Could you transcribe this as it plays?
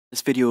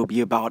This video will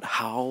be about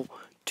how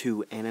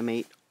to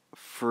animate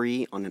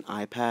free on an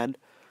iPad,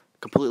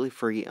 completely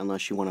free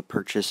unless you want to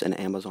purchase an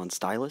Amazon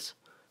stylus.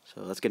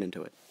 So let's get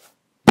into it.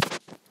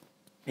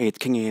 Hey, it's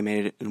King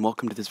Animated, and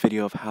welcome to this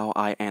video of how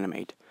I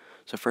animate.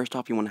 So first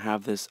off, you want to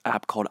have this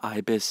app called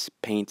Ibis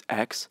Paint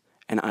X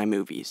and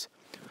iMovies.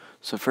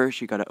 So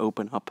first, you got to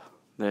open up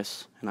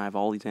this, and I have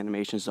all these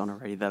animations done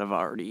already that I've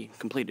already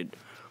completed.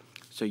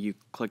 So you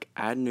click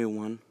Add New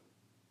One.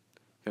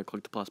 You gotta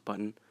click the plus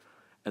button,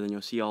 and then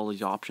you'll see all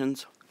these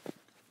options.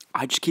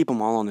 I just keep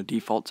them all on the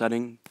default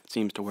setting. It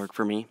seems to work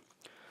for me.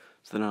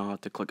 So then I'll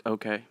have to click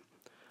OK.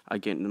 I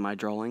get into my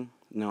drawing.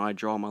 Now I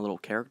draw my little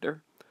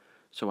character.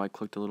 So I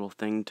click the little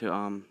thing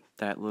to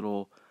that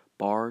little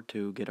bar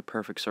to get a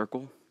perfect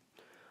circle.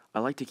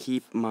 I like to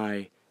keep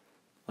my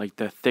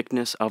the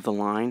thickness of the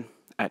line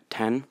at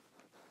 10.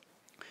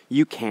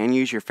 You can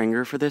use your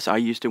finger for this. I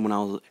used it when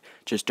I was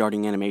just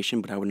starting animation,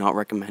 but I would not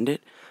recommend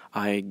it.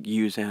 I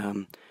use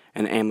an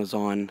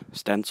Amazon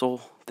stencil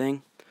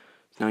thing.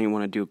 Now you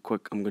want to do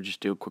I'm going to just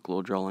do a quick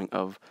little drawing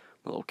of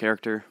my little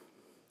character.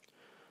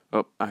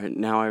 Oh,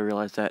 now I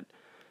realize that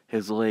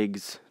his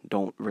legs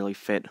don't really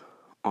fit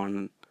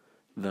on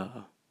the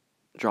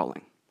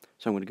drawing.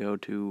 So I'm going to go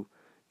to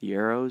the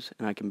arrows,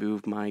 and I can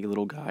move my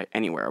little guy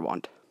anywhere I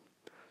want.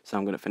 So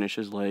I'm going to finish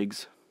his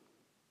legs.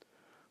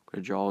 I'm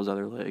going to draw his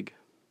other leg.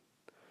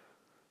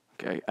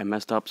 Okay, I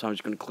messed up, so I'm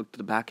just going to click to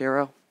the back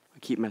arrow. I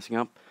keep messing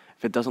up.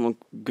 If it doesn't look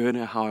good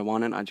how I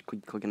want it, I just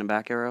click in the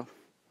back arrow.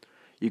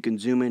 You can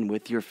zoom in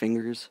with your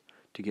fingers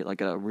to get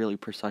a really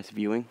precise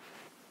viewing.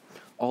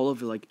 All of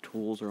the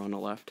tools are on the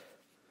left.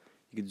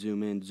 You can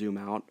zoom in, zoom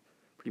out,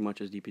 pretty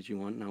much as deep as you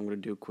want. Now I'm going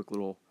to do a quick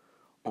little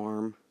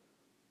arm.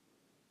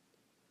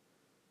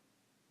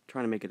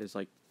 Trying to make it as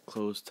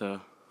close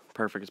to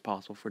perfect as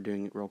possible for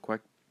doing it real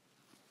quick.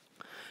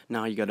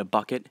 Now you got a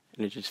bucket,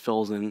 and it just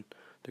fills in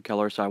the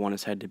color. So I want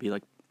his head to be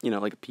like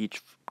a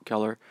peach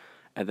color,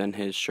 and then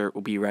his shirt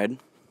will be red.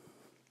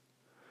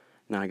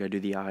 Now I gotta do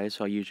the eyes,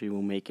 so I usually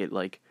will make it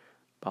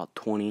about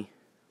 20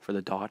 for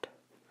the dot.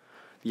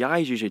 The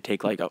eyes usually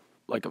take the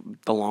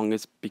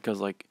longest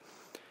because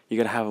you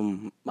gotta have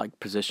them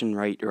positioned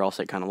right, or else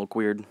they kind of look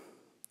weird.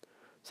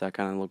 So that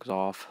kind of looks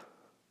off.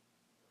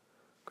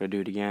 Gonna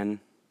do it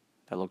again.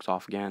 That looks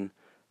off again.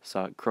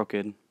 So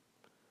crooked. Kind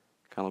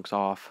of looks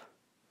off.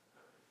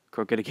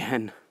 Crooked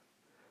again.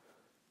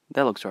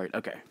 That looks right.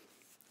 Okay.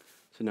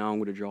 So now I'm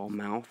gonna draw a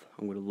mouth.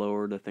 I'm gonna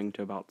lower the thing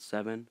to about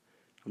 7.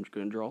 I'm just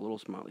going to draw a little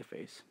smiley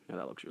face. Now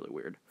that looks really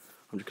weird.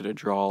 I'm just going to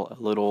draw a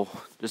little,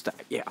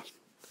 yeah.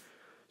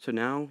 So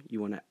now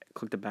you want to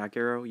click the back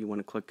arrow. You want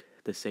to click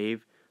the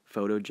Save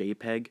Photo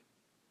JPEG.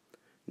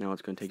 Now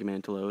it's going to take a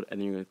minute to load. And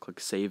then you're going to click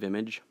Save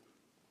Image.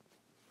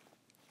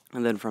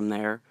 And then from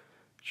there,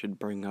 it should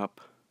bring up,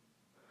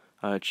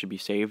 it should be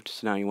saved.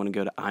 So now you want to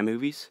go to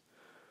iMovies,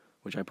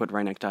 which I put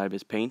right next to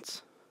Ibis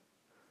Paints.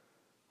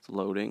 It's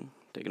loading,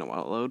 taking a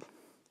while to load.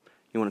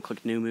 You want to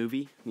click New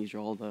Movie. These are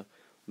all the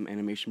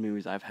animation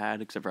movies I've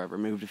had, except for I've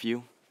removed a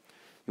few.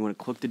 You want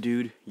to click the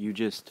dude you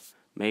just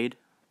made.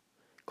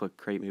 Click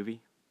Create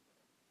Movie.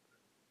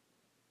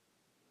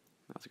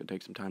 That's going to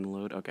take some time to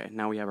load. Okay,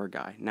 now we have our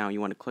guy. Now you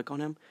want to click on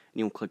him, and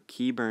you want to click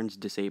Keyburns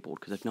Disabled,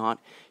 because if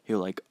not,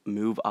 he'll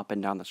move up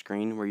and down the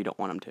screen where you don't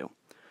want him to.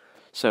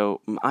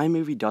 So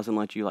iMovie doesn't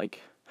let you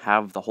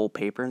have the whole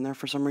paper in there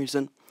for some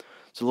reason.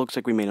 So it looks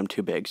like we made him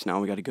too big. So now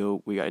we got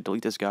to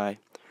delete this guy.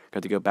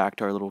 Got to go back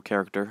to our little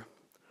character.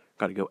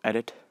 Got to go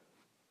Edit.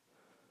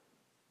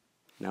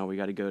 Now we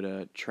got to go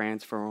to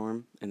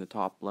Transform in the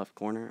top left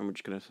corner, and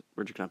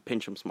we're just gonna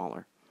pinch him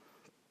smaller.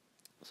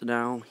 So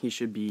now he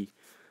should be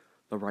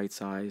the right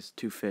size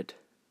to fit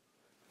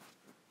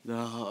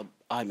the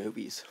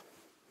iMovies.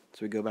 So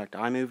we go back to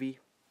iMovie.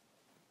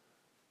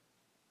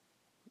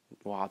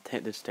 Wow,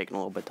 this is taking a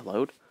little bit to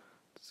load.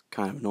 It's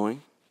kind of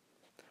annoying.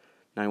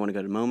 Now you want to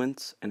go to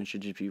Moments, and it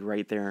should just be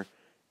right there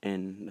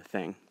in the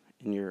thing,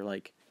 in your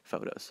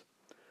photos.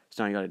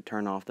 So now you got to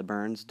turn off the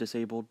burns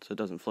disabled so it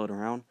doesn't float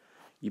around.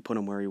 You put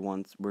him where you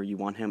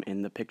want him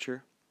in the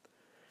picture,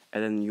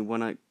 and then you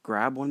want to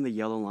grab one of the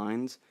yellow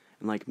lines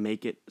and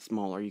make it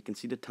smaller. You can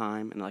see the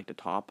time and the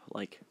top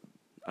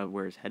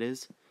where his head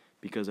is,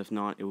 because if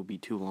not, it will be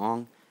too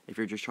long. If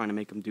you're just trying to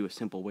make him do a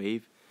simple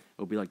wave,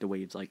 it'll be the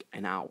wave's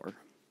an hour.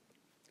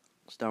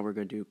 So now we're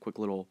gonna do a quick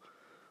little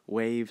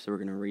wave. So we're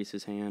gonna erase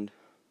his hand.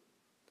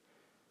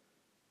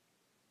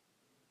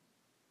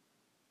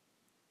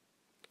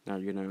 Now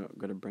you're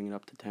gonna bring it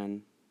up to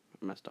 10.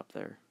 I messed up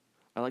there.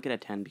 I like it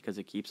at 10 because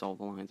it keeps all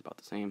the lines about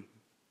the same,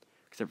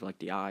 except for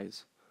the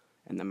eyes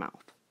and the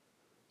mouth.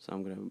 So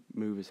I'm gonna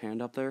move his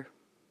hand up there.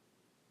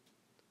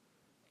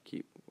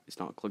 It's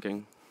not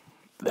clicking.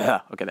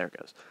 Okay, there it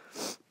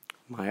goes.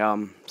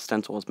 My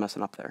stencil is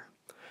messing up there.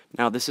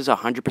 Now this is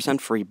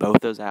 100% free, both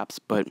those apps,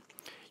 but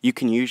you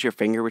can use your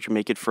finger, which will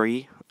make it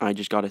free. I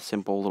just got a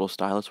simple little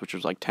stylus, which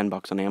was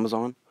 $10 on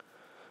Amazon.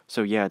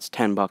 So yeah, it's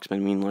 $10, but I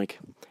mean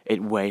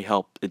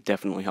it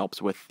definitely helps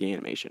with the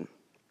animation.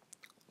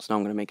 So now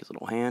I'm going to make his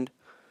little hand,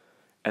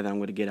 and then I'm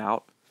going to get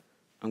out.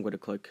 I'm going to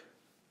click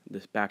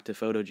this back to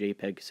Photo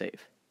JPEG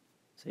Save.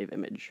 save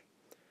image.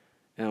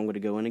 And I'm going to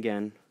go in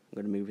again. I'm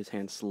going to move his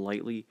hand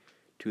slightly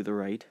to the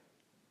right.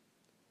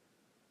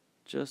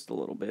 Just a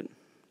little bit.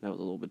 That was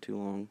a little bit too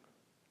long.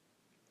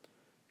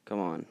 Come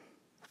on.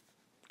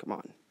 Come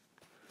on.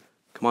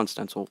 Come on,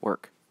 stencil,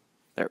 work.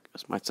 There it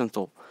goes. My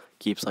stencil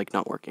keeps like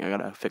not working. I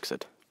gotta fix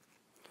it.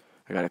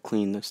 I gotta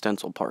clean the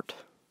stencil part.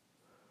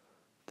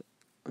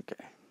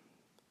 Okay.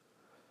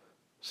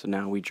 So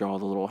now we draw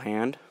the little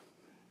hand.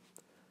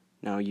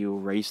 Now you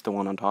erase the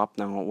one on top.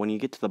 Now when you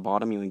get to the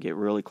bottom, you want to get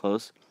really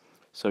close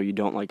so you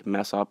don't like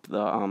mess up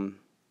the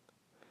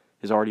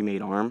his already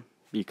made arm,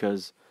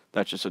 because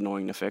that's just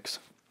annoying to fix.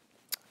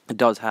 It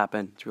does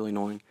happen. It's really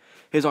annoying.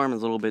 His arm is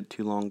a little bit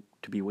too long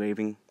to be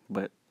waving,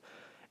 but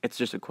it's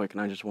just a quick,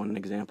 and I just want an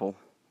example.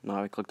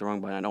 Now I clicked the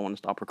wrong button. I don't want to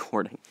stop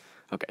recording.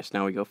 Okay, so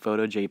now we go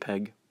photo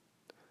JPEG,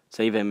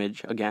 save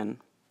image again.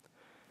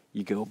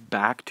 You go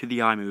back to the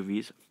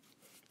iMovies.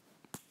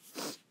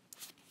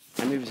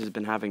 iMovies has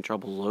been having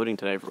trouble loading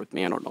today with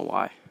me. I don't know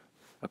why.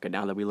 Okay,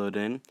 now that we load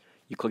in,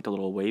 you click the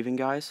little waving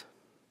guys.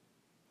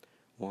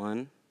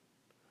 One.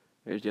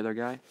 There's the other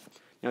guy.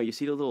 Now you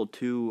see the little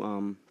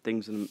two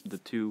things in the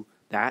two,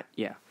 that,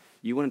 yeah.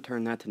 You want to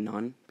turn that to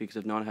none, because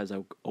if not, it has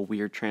a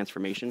weird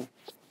transformation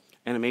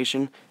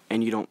animation,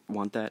 and you don't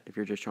want that if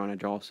you're just trying to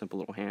draw a simple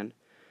little hand.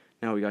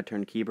 Now we got to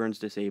turn keyburns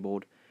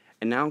disabled,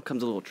 and now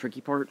comes a little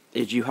tricky part,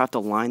 is you have to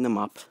line them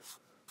up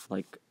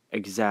like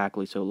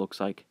exactly so it looks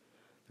like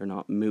they're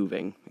not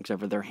moving,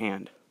 except for their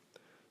hand.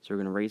 So we're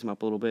going to raise them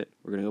up a little bit,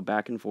 we're going to go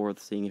back and forth,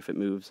 seeing if it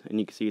moves, and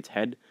you can see its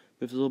head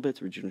moves a little bit,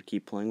 so we're just going to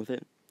keep playing with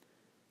it.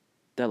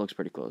 That looks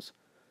pretty close.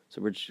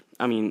 So we're just,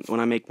 I mean,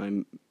 when I make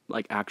my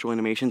like actual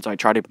animations, I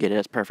try to get it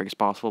as perfect as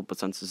possible, but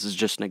since this is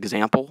just an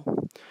example,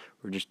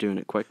 we're just doing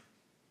it quick.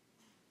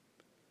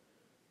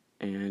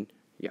 And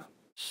yeah.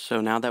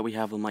 So now that we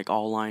have them like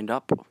all lined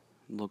up, it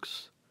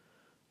looks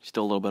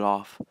still a little bit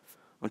off.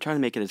 I'm trying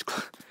to make it as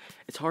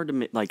it's hard to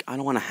make, like, I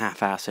don't want to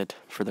half-ass it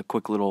for the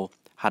quick little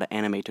how to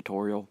animate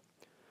tutorial.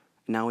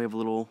 And now we have a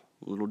little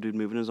dude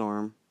moving his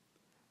arm,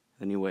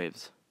 then he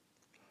waves.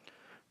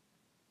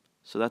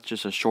 So that's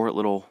just a short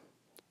little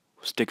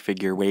stick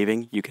figure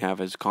waving. You can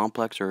have as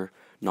complex or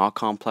not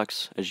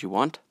complex as you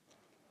want.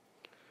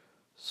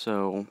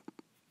 So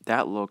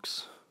that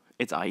looks,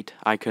 it's aight.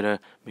 I could have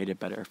made it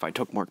better if I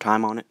took more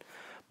time on it,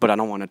 but I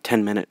don't want a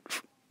 10-minute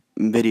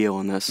video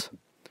on this.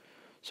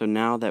 So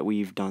now that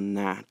we've done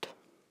that,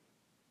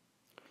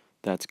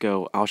 let's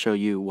go. I'll show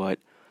you what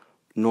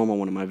normal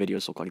one of my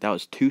videos look like. That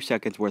was 2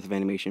 seconds worth of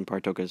animation.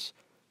 Part took us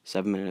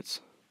 7 minutes.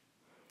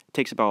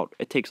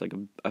 It takes like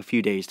a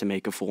few days to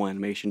make a full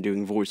animation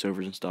doing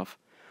voiceovers and stuff.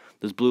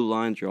 Those blue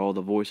lines are all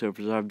the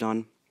voiceovers I've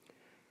done.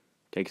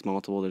 Takes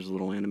multiple. There's a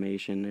little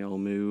animation. They all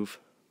move.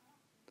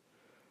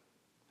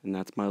 And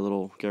that's my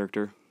little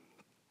character.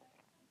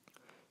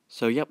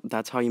 So, yep,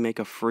 that's how you make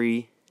a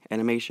free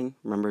animation.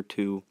 Remember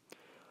to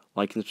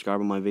like and subscribe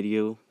on my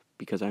video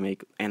because I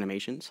make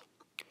animations.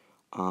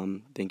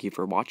 Thank you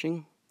for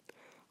watching.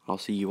 I'll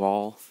see you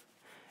all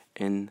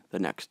in the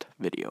next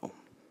video.